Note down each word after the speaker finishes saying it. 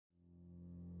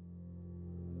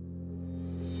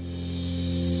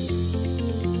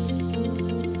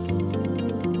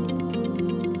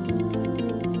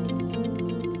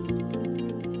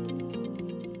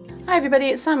Hi everybody,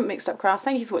 it's Sam at Mixed Up Craft.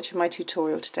 Thank you for watching my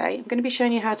tutorial today. I'm going to be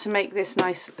showing you how to make this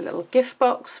nice little gift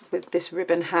box with this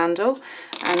ribbon handle,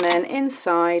 and then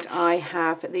inside I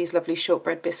have these lovely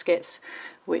shortbread biscuits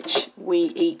which we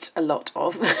eat a lot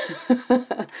of.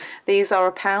 These are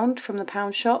 £1 from the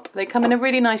pound shop. They come in a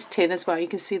really nice tin as well. You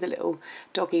can see the little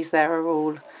doggies there are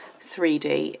all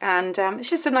 3D, and it's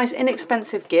just a nice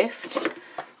inexpensive gift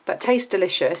that tastes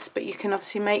delicious, but you can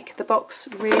obviously make the box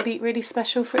really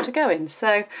special for it to go in.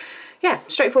 So yeah,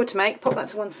 straightforward to make. Pop that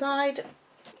to one side,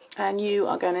 and you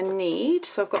are going to need,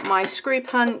 so I've got my screw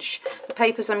punch. The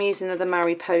papers I'm using are the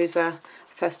Mariposa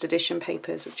first edition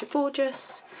papers, which are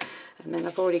gorgeous, and then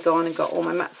I've already gone and got all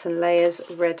my mats and layers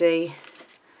ready,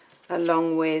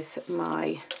 along with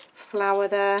my flower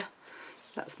there.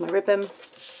 That's my ribbon.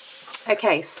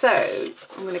 Okay, so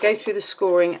I'm going to go through the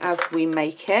scoring as we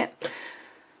make it.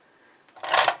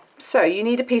 So you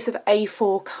need a piece of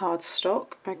A4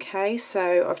 cardstock. Okay,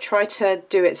 so I've tried to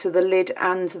do it so the lid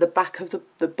and the back of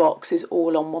the box is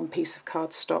all on one piece of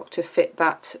cardstock to fit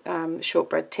that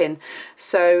shortbread tin.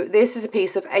 So this is a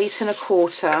piece of 8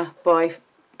 1/4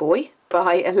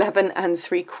 by 11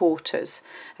 3/4.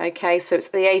 Okay, so it's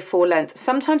the A4 length.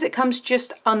 Sometimes it comes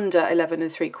just under 11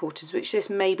 3/4, which this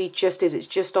maybe just is. It's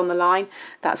just on the line.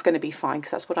 That's going to be fine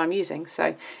because that's what I'm using,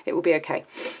 so it will be okay.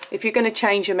 If you're going to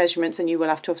change your measurements, then you will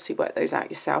have to obviously work those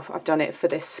out yourself. I've done it for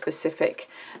this specific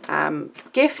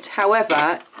gift.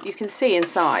 However, you can see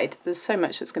inside there's so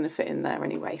much that's going to fit in there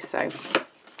anyway, so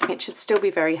it should still be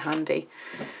very handy.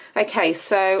 Okay,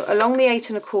 so along the 8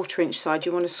 1/4 inch side,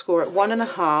 you want to score at 1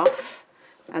 1/2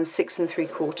 and 6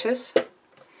 3/4.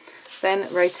 Then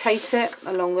rotate it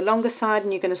along the longer side,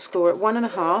 and you're going to score at 1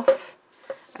 1/2,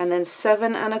 and then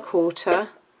 7 1/4,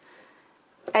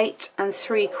 8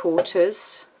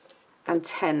 3/4, and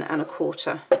 10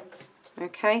 1/4.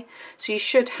 Okay, so you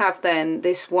should have then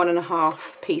this 1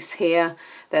 1/2 piece here,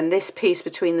 then this piece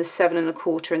between the 7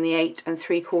 1/4 and the 8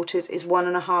 3/4 is 1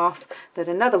 1/2, then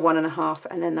another 1 1/2,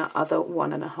 and then that other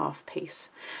 1 1/2 piece.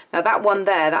 Now that one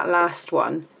there, that last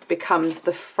one, becomes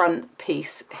the front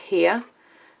piece here.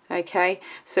 Okay,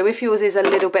 so if yours is a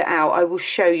little bit out, I will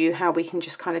show you how we can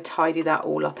just kind of tidy that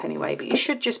all up anyway, but you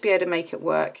should just be able to make it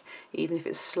work even if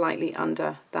it's slightly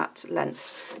under that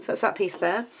length. So that's that piece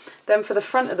there. Then for the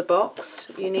front of the box,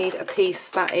 you need a piece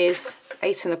that is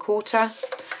 8 1/4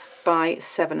 by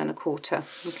 7 1/4.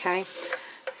 Okay,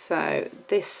 so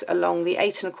this along the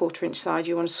 8 1/4 inch side,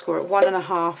 you want to score at 1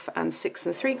 1/2 and 6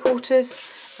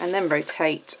 3/4, and then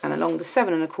rotate, and along the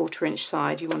 7 1/4 inch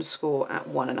side, you want to score at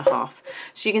 1 1/2.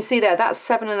 So you can see there, that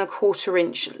 7 1/4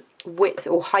 inch width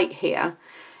or height here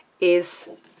is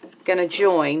going to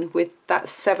join with that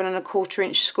 7 1/4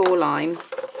 inch score line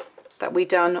that we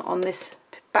done on this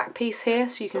back piece here.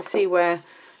 So you can see where,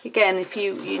 again, if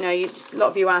a lot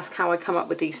of you ask how I come up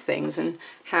with these things and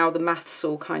how the maths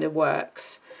all kind of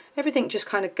works. Everything just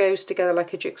kind of goes together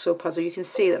like a jigsaw puzzle. You can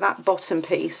see that that bottom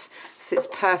piece sits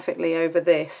perfectly over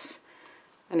this,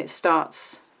 and it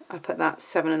starts up at that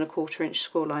 7 1/4 inch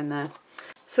score line there.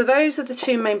 So those are the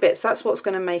two main bits. That's what's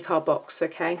going to make our box,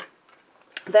 okay?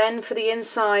 Then for the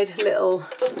inside little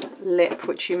lip,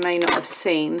 which you may not have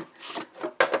seen,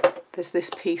 there's this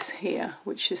piece here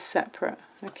which is separate.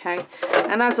 Okay,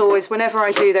 and as always, whenever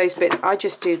I do those bits, I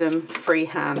just do them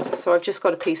freehand. So I've just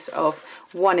got a piece of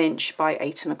 1 inch by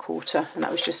 8 1/4, and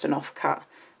that was just an offcut.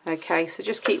 Okay, so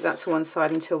just keep that to one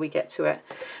side until we get to it.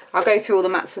 I'll go through all the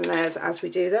mats and layers as we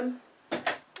do them.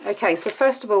 Okay, so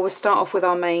first of all, we'll start off with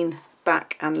our main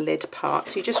back and lid part.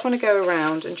 So you just want to go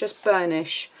around and just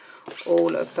burnish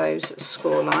all of those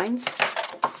score lines.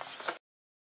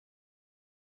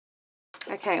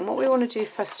 Okay, and what we want to do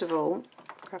first of all,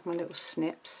 grab my little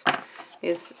snips,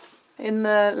 is in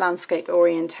the landscape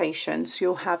orientation, so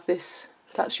you'll have this,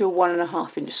 that's your 1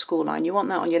 1/2 inch score line. You want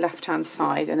that on your left hand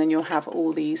side, and then you'll have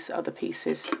all these other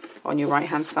pieces on your right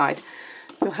hand side.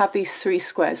 You'll have these 3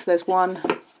 squares. There's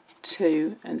 1,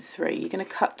 2 and 3. You're going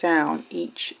to cut down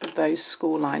each of those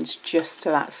score lines just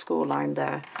to that score line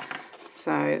there.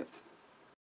 So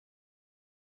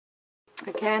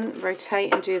again,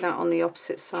 rotate and do that on the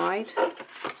opposite side.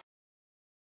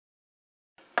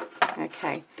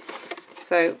 Okay,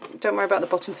 so don't worry about the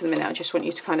bottom for the minute. I just want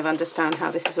you to kind of understand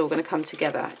how this is all going to come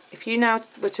together. If you now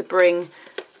were to bring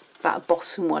that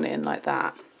bottom one in like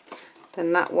that,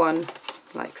 then that one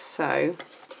like so,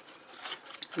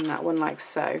 and that one like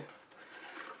so,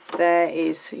 there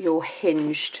is your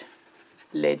hinged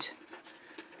lid.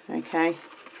 Okay,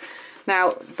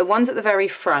 now the ones at the very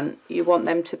front, you want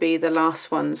them to be the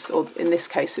last ones, or in this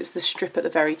case it's the strip at the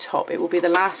very top. It will be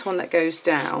the last one that goes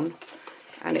down,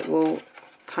 and it will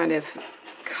kind of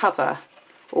cover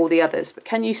all the others. But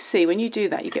can you see when you do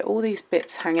that, you get all these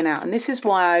bits hanging out? And this is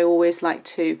why I always like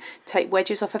to take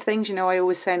wedges off of things. You know, I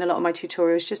always say in a lot of my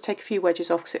tutorials, just take a few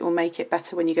wedges off because it will make it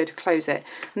better when you go to close it.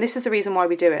 And this is the reason why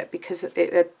we do it, because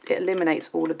it eliminates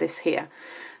all of this here.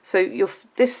 So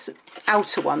this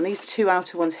outer one, these two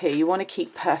outer ones here, you want to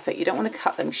keep perfect. You don't want to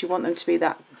cut them because you want them to be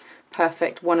that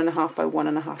perfect 1.5 by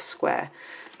 1.5 square.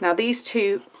 Now these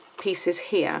two pieces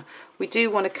here, we do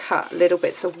want to cut little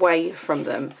bits away from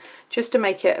them just to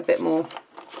make it a bit more,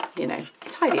 you know,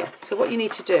 tidier. So what you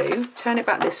need to do, turn it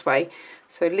back this way.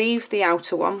 So leave the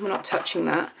outer one, we're not touching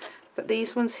that, but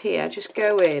these ones here, just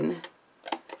go in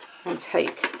and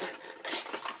take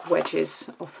wedges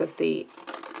off of the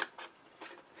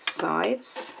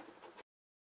sides.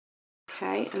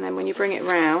 Okay, and then when you bring it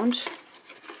round,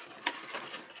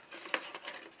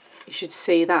 you should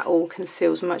see that all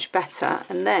conceals much better.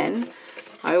 And then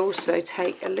I also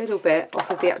take a little bit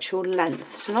off of the actual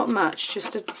length, so not much,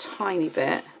 just a tiny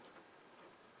bit.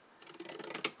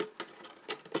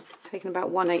 Taking about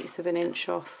 1/8 of an inch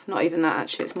off, not even that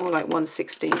actually, it's more like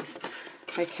 1/16.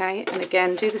 Okay, and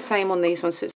again do the same on these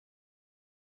ones. So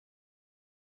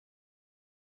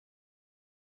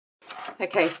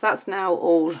okay, so that's now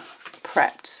all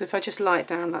prepped. So if I just lie it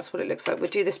down, that's what it looks like. We'll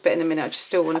do this bit in a minute, I just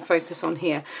still want to focus on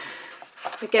here.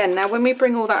 Again, now when we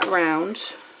bring all that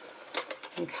round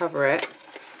and cover it,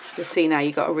 you'll see now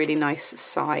you've got a really nice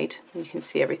side. You can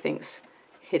see everything's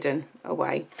hidden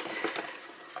away.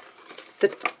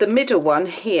 The middle one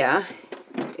here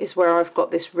is where I've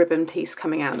got this ribbon piece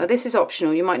coming out. Now this is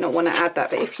optional, you might not want to add that,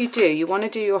 but if you do, you want to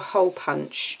do your hole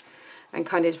punch and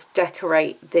kind of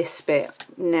decorate this bit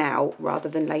now rather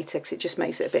than later, because it just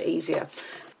makes it a bit easier.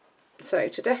 So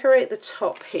to decorate the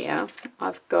top here,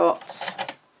 I've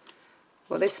got,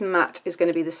 well, this mat is going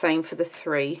to be the same for the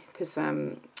 3 because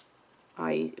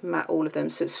I mat all of them.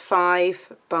 So it's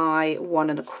 5 by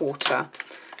 1.25.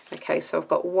 Okay, so I've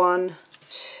got 1,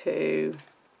 2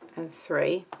 and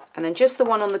 3, and then just the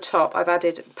one on the top I've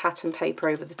added pattern paper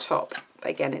over the top.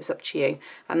 Again, it's up to you,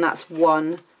 and that's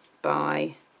 1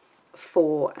 by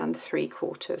 4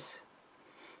 3/4.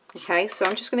 Okay, so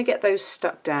I'm just going to get those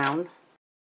stuck down.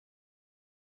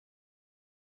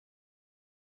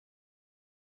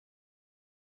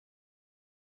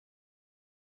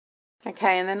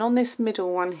 Okay, and then on this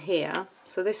middle one here,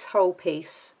 so this whole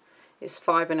piece is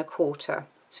 5 1/4.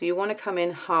 So you want to come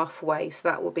in halfway, so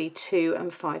that will be 2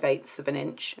 5/8 of an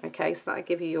inch. Okay, so that'll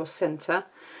give you your centre,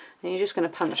 and you're just going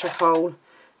to punch a hole.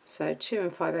 So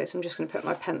 2 5/8. I'm just going to put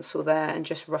my pencil there and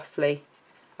just roughly,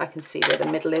 I can see where the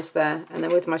middle is there, and then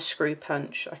with my screw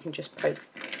punch I can just poke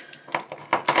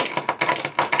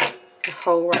the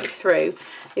hole right through.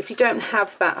 If you don't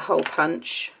have that hole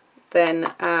punch,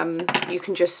 then you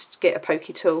can just get a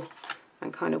pokey tool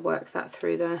and kind of work that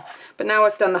through there. But now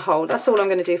I've done the hole, that's all I'm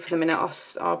going to do for the minute.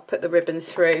 I'll put the ribbon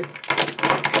through,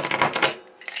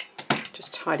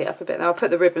 just tidy it up a bit. I'll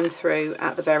put the ribbon through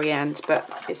at the very end, but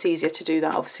it's easier to do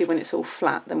that obviously when it's all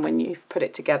flat than when you've put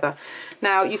it together.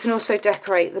 Now you can also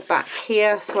decorate the back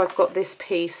here, so I've got this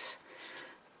piece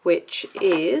which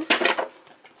is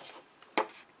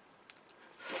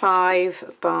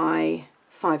 5 by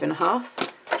 5 1/2,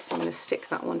 so I'm going to stick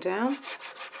that one down.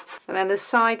 And then the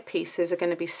side pieces are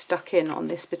going to be stuck in on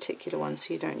this particular one,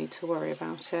 so you don't need to worry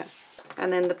about it.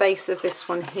 And then the base of this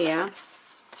one here,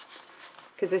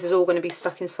 because this is all going to be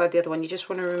stuck inside the other one, you just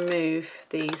want to remove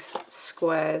these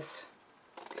squares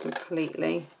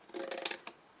completely.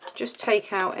 Just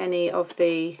take out any of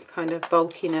the kind of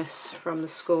bulkiness from the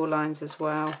score lines as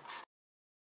well,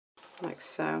 like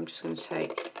so. I'm just going to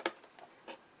take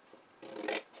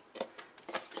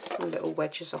some little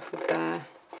wedges off of there.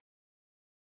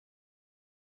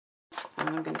 And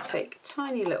I'm going to take a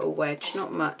tiny little wedge,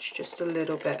 not much, just a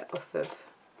little bit off of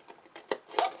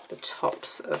the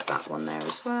tops of that one there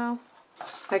as well.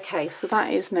 Okay, so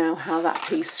that is now how that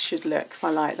piece should look. If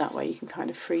I like that way, you can kind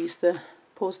of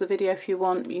pause the video if you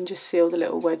want. You can just see all the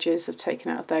little wedges I've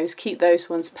taken out of those. Keep those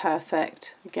ones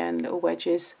perfect. Again, little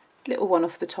wedges, little one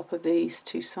off the top of these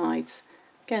two sides.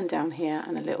 Again down here,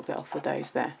 and a little bit off of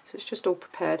those there. So it's just all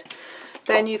prepared.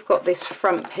 Then you've got this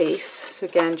front piece, so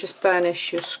again just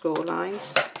burnish your score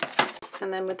lines,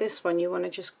 and then with this one you want to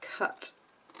just cut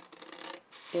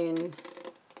in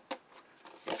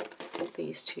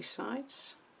these two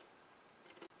sides,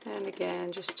 and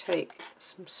again just take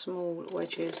some small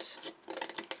wedges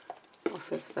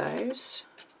off of those.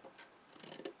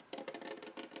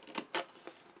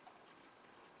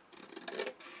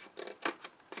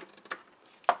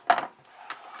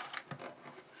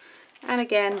 And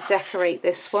again decorate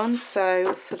this one.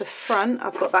 So for the front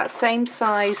I've got that same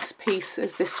size piece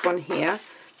as this one here,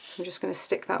 So I'm just going to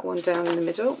stick that one down in the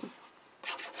middle.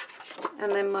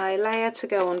 And then my layer to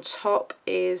go on top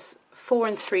is 4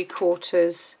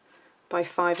 3/4 by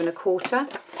 5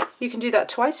 1/4. You can do that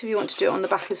twice if you want to do it on the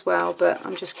back as well, but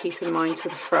I'm just keeping mine to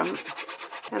the front.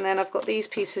 And then I've got these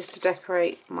pieces to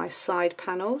decorate my side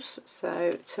panels.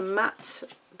 So to mat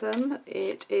them,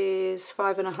 it is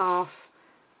 5 1/2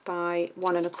 by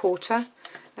 1 1/4.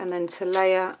 And then to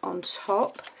layer on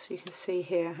top, so you can see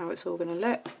here how it's all going to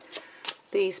look,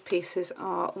 these pieces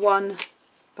are 1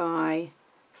 by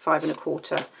 5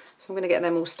 1/4. So I'm going to get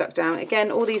them all stuck down.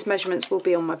 Again, all these measurements will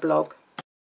be on my blog.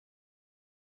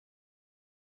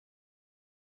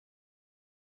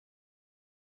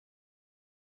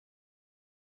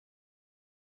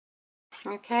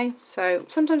 Okay, so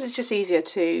sometimes it's just easier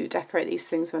to decorate these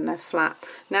things when they're flat.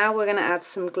 Now we're going to add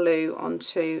some glue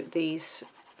onto these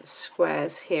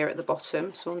squares here at the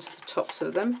bottom, so onto the tops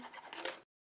of them.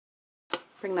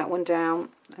 Bring that one down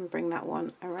and bring that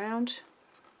one around.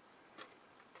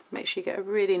 Make sure you get a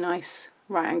really nice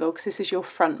right angle, because this is your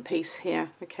front piece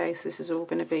here. Okay, so this is all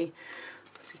going to be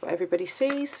so what everybody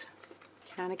sees.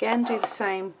 And again, do the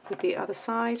same with the other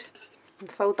side.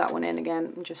 And fold that one in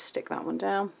again and just stick that one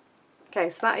down. Okay,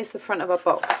 so that is the front of our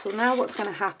box. So now what's going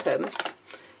to happen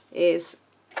is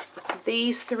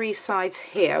these 3 sides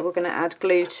here we're going to add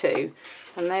glue to,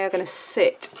 and they are going to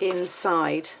sit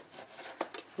inside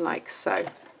like so.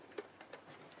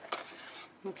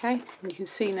 Okay, and you can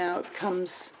see now it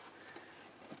becomes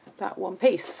that one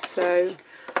piece. So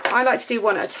I like to do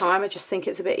one at a time. I just think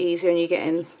it's a bit easier and you get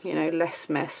in, you know, less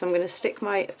mess. So I'm going to stick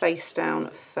my base down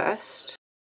first.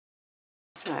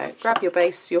 So grab your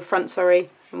base, your front, sorry,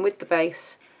 and with the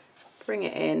base, bring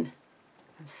it in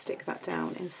and stick that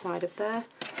down inside of there.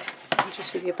 And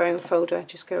just with your bone folder,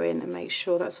 just go in and make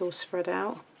sure that's all spread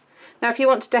out. Now if you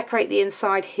want to decorate the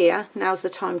inside here, now's the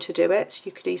time to do it.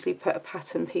 You could easily put a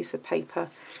pattern piece of paper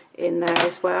in there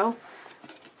as well.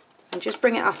 And just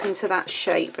bring it up into that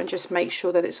shape and just make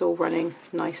sure that it's all running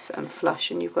nice and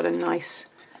flush and you've got a nice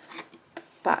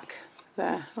back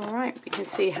there. Alright, you can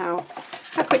see how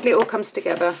quickly it all comes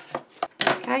together.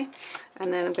 Okay,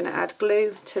 and then I'm going to add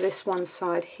glue to this one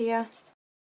side here.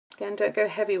 Again, don't go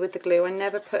heavy with the glue. I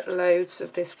never put loads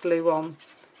of this glue on.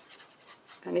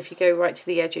 And if you go right to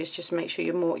the edges, just make sure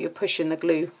you're pushing the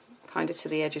glue kind of to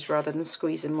the edges rather than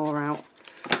squeezing more out.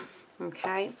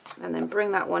 Okay, and then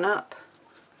bring that one up.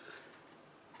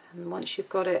 And once you've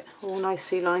got it all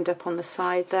nicely lined up on the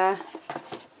side there,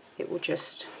 it will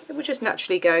just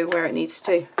naturally go where it needs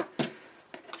to.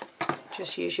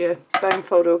 Just use your bone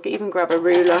folder or even grab a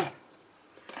ruler.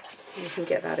 You can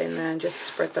get that in there and just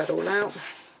spread that all out.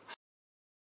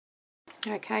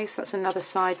 Okay, so that's another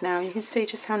side now. You can see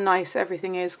just how nice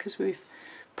everything is because we've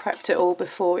prepped it all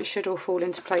before. It should all fall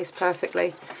into place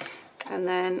perfectly. And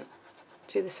then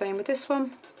do the same with this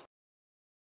one.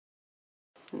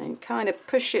 And then kind of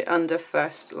push it under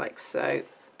first like so,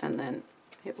 and then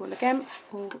it will again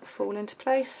all fall into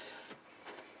place.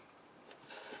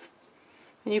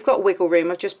 And you've got wiggle room.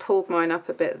 I've just pulled mine up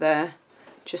a bit there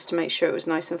just to make sure it was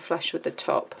nice and flush with the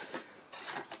top.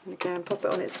 And again, pop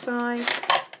it on its side.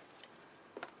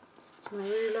 My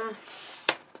ruler.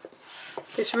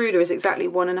 This ruler is exactly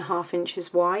 1.5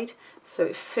 inches wide, so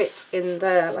it fits in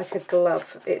there like a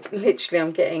glove. It literally,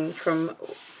 I'm getting from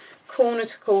corner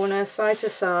to corner, side to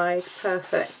side,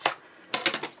 perfect.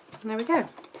 And there we go.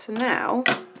 So now,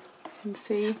 you can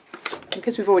see,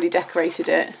 because we've already decorated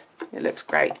it, it looks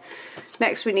great.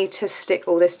 Next we need to stick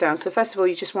all this down. So first of all,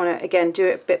 you just want to, again, do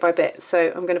it bit by bit.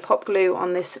 So I'm going to pop glue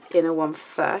on this inner one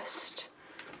first.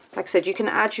 Like I said, you can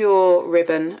add your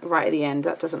ribbon right at the end,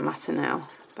 that doesn't matter now.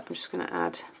 But I'm just going to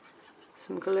add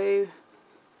some glue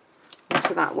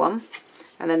onto that one.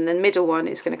 And then the middle one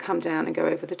is going to come down and go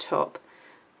over the top.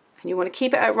 And you want to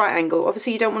keep it at right angle.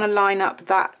 Obviously you don't want to line up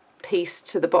that piece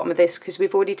to the bottom of this because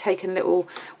we've already taken little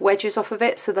wedges off of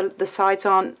it, so the sides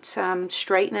aren't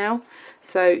straight now.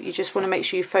 So you just want to make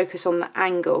sure you focus on the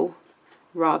angle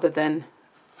rather than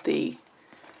the,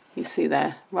 you see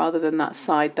there, rather than that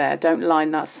side there. Don't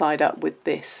line that side up with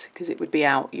this because it would be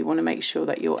out. You want to make sure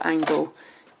that your angle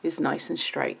is nice and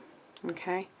straight.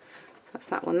 Okay, so that's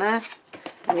that one there.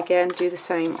 And again, do the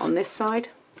same on this side.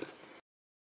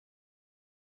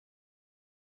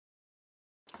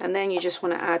 And then you just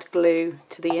want to add glue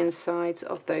to the insides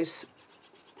of those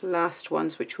last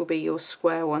ones, which will be your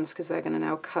square ones, because they're going to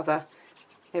now cover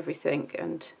everything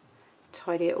and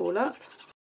tidy it all up.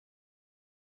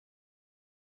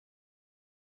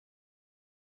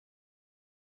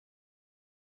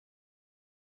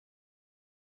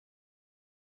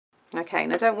 Okay,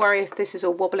 now don't worry if this is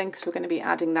all wobbling because we're going to be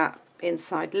adding that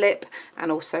inside lip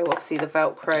and also obviously the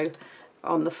Velcro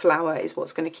on the flower is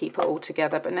what's going to keep it all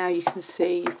together. But now you can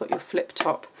see you've got your flip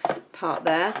top part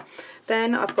there.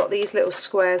 Then I've got these little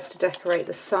squares to decorate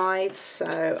the sides.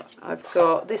 So I've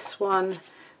got this one,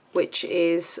 which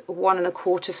is 1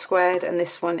 1/4 squared, and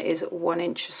this one is 1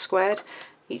 inch squared.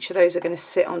 Each of those are going to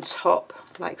sit on top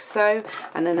like so,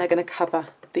 and then they're going to cover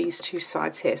these two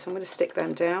sides here. So I'm going to stick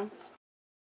them down.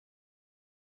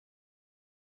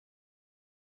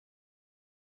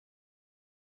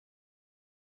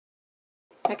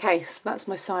 Okay, so that's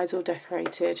my sides all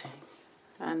decorated,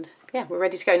 and yeah, we're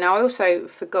ready to go. Now I also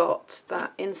forgot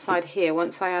that inside here,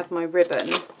 once I add my ribbon,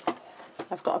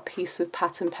 I've got a piece of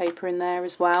pattern paper in there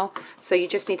as well. So you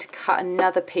just need to cut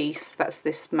another piece, that's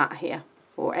this mat here,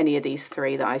 or any of these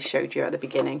three that I showed you at the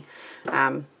beginning.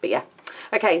 But yeah,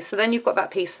 okay, so then you've got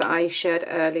that piece that I shared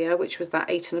earlier, which was that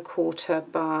 8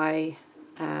 1/4 by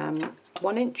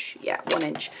 1 inch, yeah, 1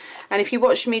 inch. And if you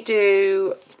watched me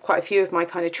do quite a few of my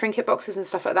kind of trinket boxes and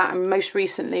stuff like that, and most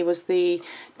recently was the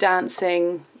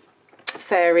dancing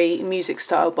fairy music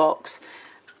style box,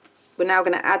 we're now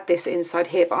going to add this inside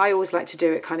here, but I always like to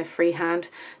do it kind of freehand.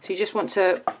 So you just want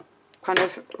to kind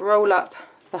of roll up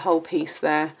the whole piece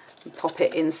there and pop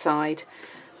it inside,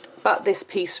 butt this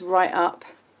piece right up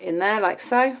in there like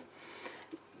so,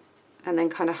 and then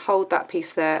kind of hold that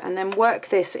piece there, and then work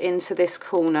this into this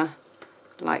corner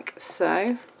like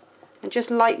so, and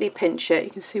just lightly pinch it. You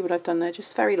can see what I've done there,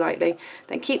 just very lightly.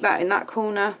 Then keep that in that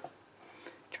corner,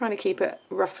 trying to keep it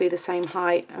roughly the same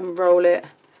height, and roll it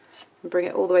and bring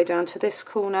it all the way down to this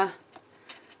corner.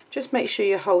 Just make sure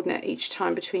you're holding it each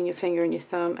time between your finger and your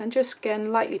thumb, and just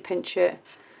again lightly pinch it.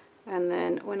 And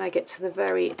then when I get to the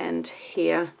very end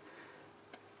here,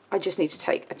 I just need to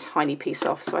take a tiny piece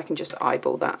off so I can just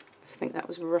eyeball that. I think that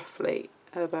was roughly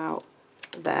about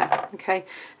there. Okay,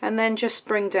 and then just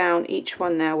bring down each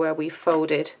one now where we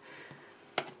folded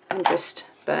and just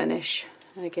burnish.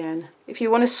 And again, if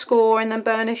you want to score and then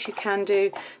burnish, you can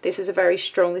do. This is a very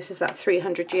strong, this is that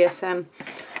 300 GSM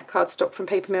cardstock from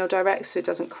Paper Mill Direct, so it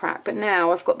doesn't crack. But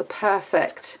now I've got the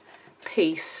perfect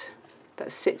piece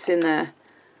that sits in there.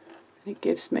 It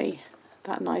gives me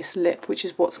that nice lip, which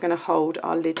is what's going to hold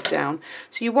our lid down.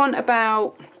 So you want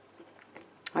about,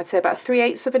 I'd say about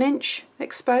 3/8 of an inch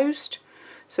exposed.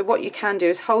 So what you can do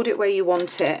is hold it where you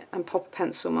want it and pop a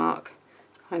pencil mark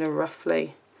kind of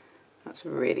roughly. That's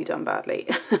really done badly.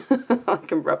 I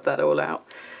can rub that all out.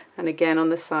 And again on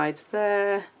the sides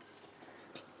there,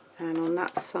 and on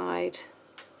that side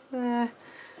there.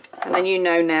 And then you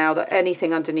know now that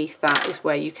anything underneath that is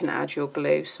where you can add your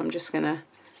glue. So I'm just going to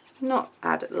not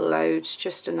add loads,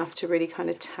 just enough to really kind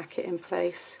of tack it in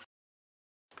place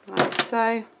like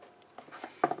so.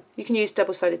 You can use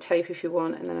double-sided tape if you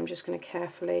want, and then I'm just going to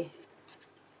carefully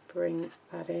bring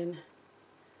that in.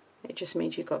 It just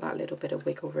means you've got that little bit of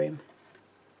wiggle room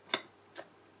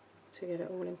to get it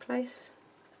all in place.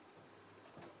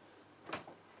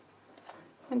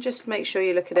 And just make sure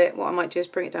you look at it. What I might do is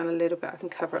bring it down a little bit. I can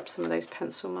cover up some of those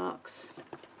pencil marks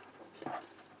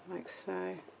like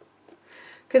so.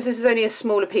 Because this is only a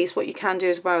smaller piece, what you can do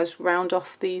as well is round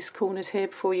off these corners here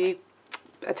before you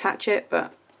attach it,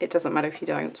 but it doesn't matter if you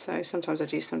don't. So sometimes I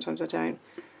do, sometimes I don't.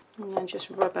 And then just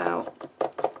rub out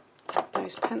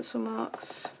those pencil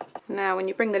marks. Now when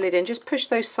you bring the lid in, just push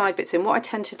those side bits in. What I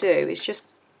tend to do is just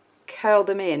curl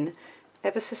them in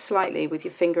ever so slightly with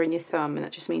your finger and your thumb, and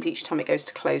that just means each time it goes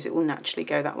to close it will naturally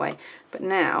go that way. But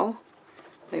now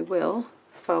they will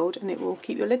fold and it will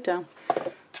keep your lid down.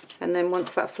 And then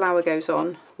once that flower goes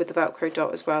on with the Velcro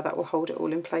dot as well, that will hold it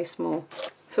all in place more.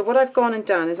 So what I've gone and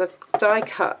done is I've die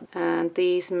cut, and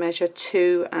these measure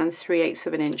 2 3/8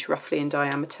 of an inch roughly in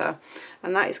diameter,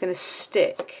 and that is going to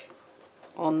stick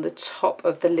on the top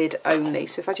of the lid only.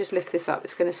 So if I just lift this up,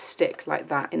 it's going to stick like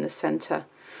that in the center.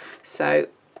 So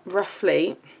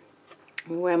roughly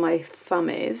where my thumb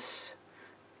is,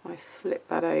 I flip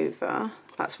that over,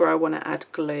 that's where I want to add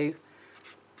glue.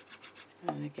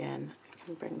 And again, I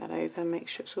can bring that over and make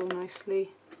sure it's all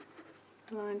nicely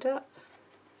lined up.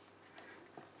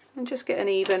 And just get an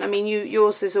even, I mean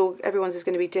yours is all, everyone's is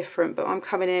going to be different, but I'm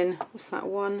coming in, what's that,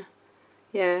 1?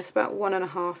 Yeah, it's about 1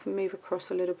 1/2, and move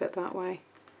across a little bit that way.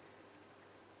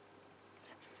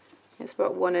 It's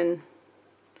about 1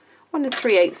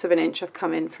 3/8 of an inch I've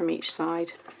come in from each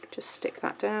side. Just stick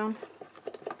that down.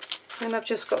 And I've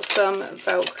just got some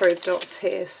Velcro dots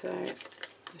here, so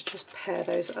let's just pair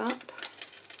those up.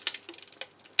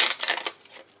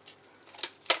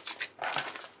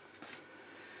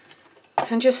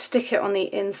 And just stick it on the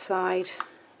inside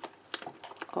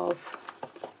of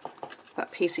that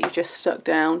piece that you've just stuck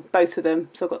down, both of them.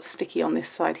 So I've got sticky on this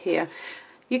side here.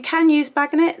 You can use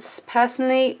magnets.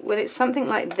 Personally, when it's something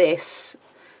like this,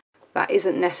 that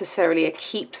isn't necessarily a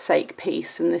keepsake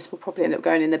piece, and this will probably end up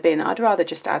going in the bin. I'd rather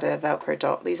just add a Velcro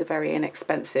dot. These are very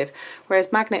inexpensive,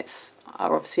 whereas magnets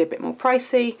are obviously a bit more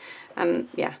pricey, and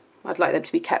yeah, I'd like them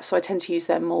to be kept, so I tend to use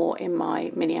them more in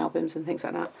my mini albums and things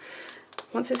like that.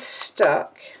 Once it's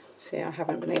stuck, see, I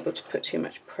haven't been able to put too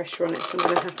much pressure on it, so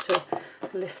I'm going to have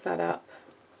to lift that up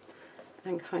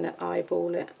and kind of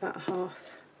eyeball it, that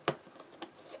half.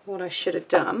 What I should have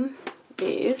done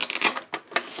is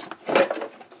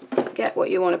get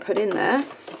what you want to put in there,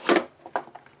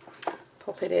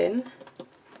 pop it in,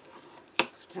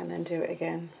 and then do it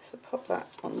again. So pop that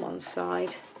on one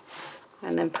side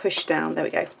and then push down. There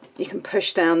we go. You can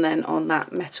push down then on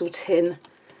that metal tin,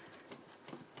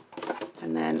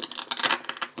 and then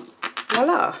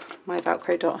voila, my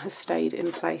Velcro dot has stayed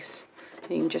in place.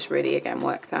 You can just really again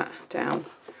work that down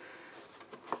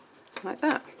like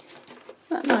that.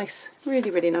 Isn't that nice? Really,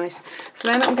 really nice. So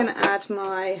then I'm going to add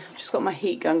I've just got my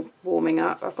heat gun warming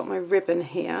up. I've got my ribbon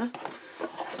here.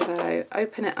 So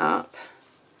open it up,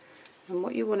 and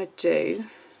what you want to do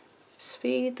is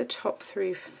feed the top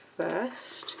through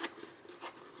first.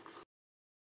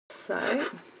 So,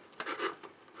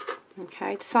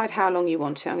 okay, decide how long you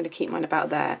want it. I'm going to keep mine about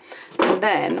there. And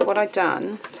then what I've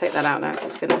done, take that out now because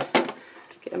it's going to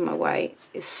get in my way,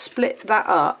 is split that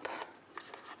up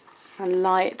and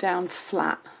lie it down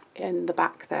flat in the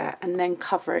back there, and then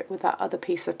cover it with that other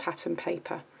piece of pattern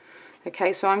paper.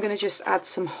 Okay, so I'm going to just add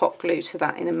some hot glue to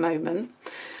that in a moment.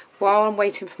 While I'm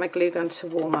waiting for my glue gun to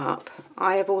warm up,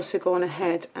 I have also gone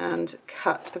ahead and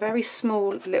cut a very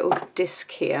small little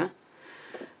disc here,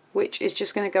 which is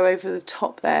just going to go over the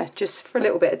top there, just for a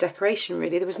little bit of decoration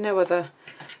really. There was no other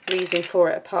reason for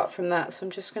it apart from that, so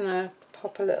I'm just going to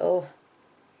pop a little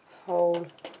hole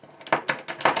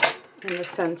in the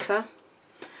centre,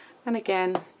 and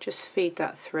again just feed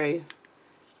that through,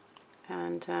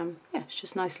 and yeah, it's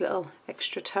just a nice little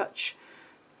extra touch.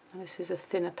 Now, this is a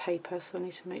thinner paper, so I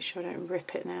need to make sure I don't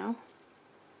rip it now,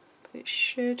 but it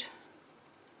should.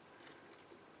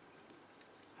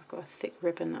 I've got a thick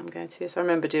ribbon that I'm going to use. I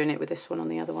remember doing it with this one on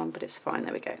the other one, but it's fine.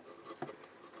 There we go.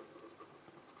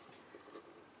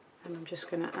 And I'm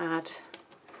just going to add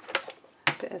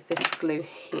a bit of this glue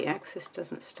here because this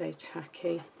doesn't stay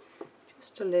tacky.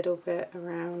 Just a little bit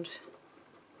around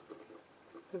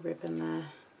the ribbon there,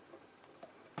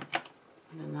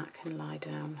 and then that can lie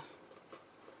down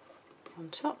on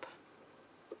top.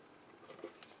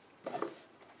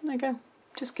 There you go.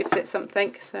 Just gives it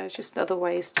something, so just other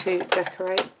ways to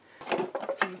decorate.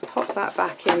 And pop that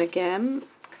back in again,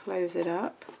 close it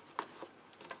up.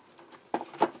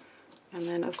 And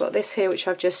then I've got this here which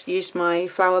I've just used my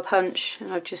flower punch,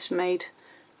 and I've just made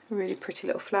a really pretty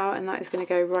little flower, and that is going to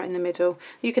go right in the middle.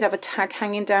 You could have a tag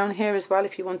hanging down here as well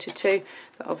if you wanted to,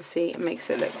 but obviously it makes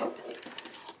it look,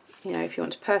 you know, if you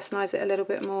want to personalise it a little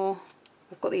bit more.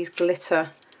 I've got these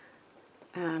glitter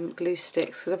glue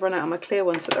sticks because I've run out of my clear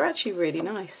ones, but they're actually really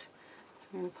nice. So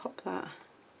I'm going to pop that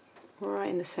right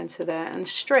in the centre there, and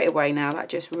straight away now that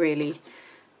just really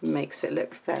makes it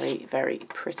look very, very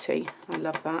pretty. I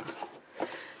love that.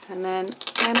 And then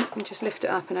again, I can just lift it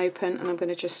up and open, and I'm going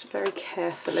to just very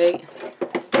carefully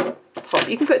pop.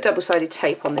 You can put double-sided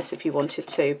tape on this if you wanted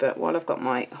to, but while I've got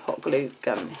my hot glue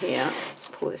gun here, let's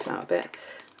pull this out a bit.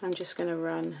 I'm just going to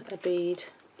run a bead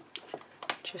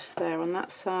just there on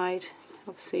that side.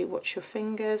 Obviously watch your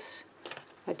fingers.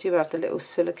 I do have the little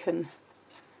silicone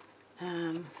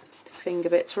finger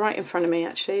bits right in front of me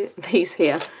actually, these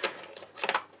here.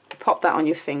 Pop that on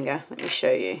your finger, let me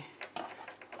show you,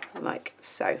 like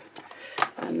so.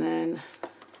 And then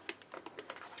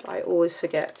I always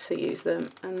forget to use them,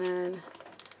 and then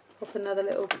pop another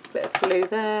little bit of glue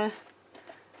there,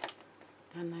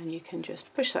 and then you can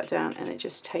just push that down and it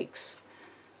just takes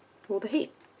all the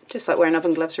heat. Just like wearing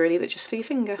oven gloves really, but just for your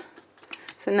finger.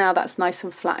 So now that's nice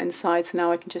and flat inside, so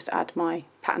now I can just add my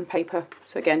pattern paper.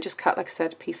 So again, just cut, like I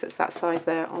said, a piece that's that size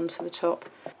there onto the top.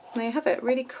 And there you have it,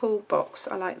 really cool box.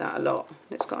 I like that a lot.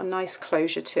 It's got a nice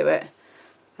closure to it.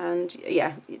 And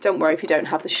yeah, don't worry if you don't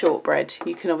have the shortbread.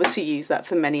 You can obviously use that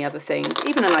for many other things.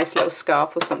 Even a nice little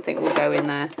scarf or something will go in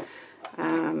there.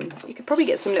 You could probably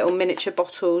get some little miniature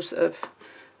bottles of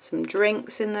some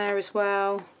drinks in there as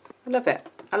well. I love it.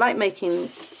 I like making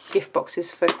gift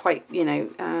boxes for quite, you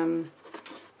know,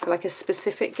 for like a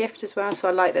specific gift as well. So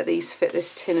I like that these fit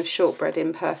this tin of shortbread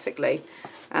in perfectly.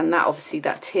 And that obviously,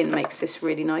 that tin makes this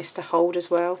really nice to hold as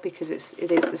well, because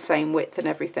it is the same width and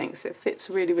everything, so it fits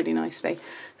really, really nicely.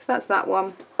 So that's that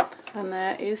one, and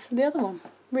there is the other one.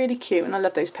 Really cute, and I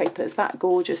love those papers. That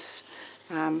gorgeous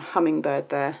hummingbird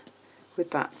there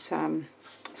with that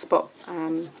spot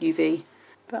UV,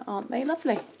 but aren't they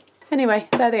lovely? Anyway,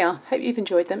 there they are. Hope you've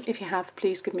enjoyed them. If you have,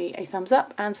 please give me a thumbs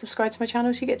up and subscribe to my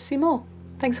channel so you get to see more.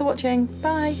 Thanks for watching.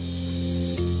 Bye.